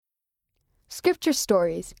Scripture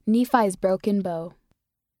Stories, Nephi's Broken Bow.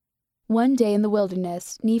 One day in the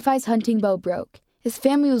wilderness, Nephi's hunting bow broke. His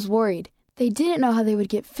family was worried. They didn't know how they would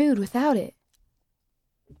get food without it.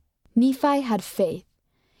 Nephi had faith.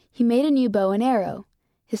 He made a new bow and arrow.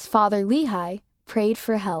 His father, Lehi, prayed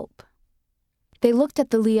for help. They looked at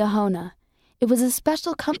the Liahona. It was a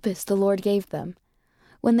special compass the Lord gave them.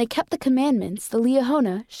 When they kept the commandments, the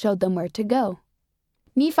Liahona showed them where to go.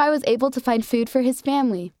 Nephi was able to find food for his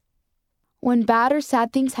family. When bad or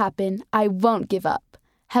sad things happen, I won't give up.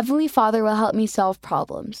 Heavenly Father will help me solve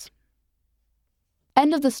problems.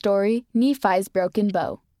 End of the story, Nephi's Broken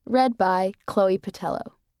Bow. Read by Chloe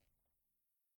Patello.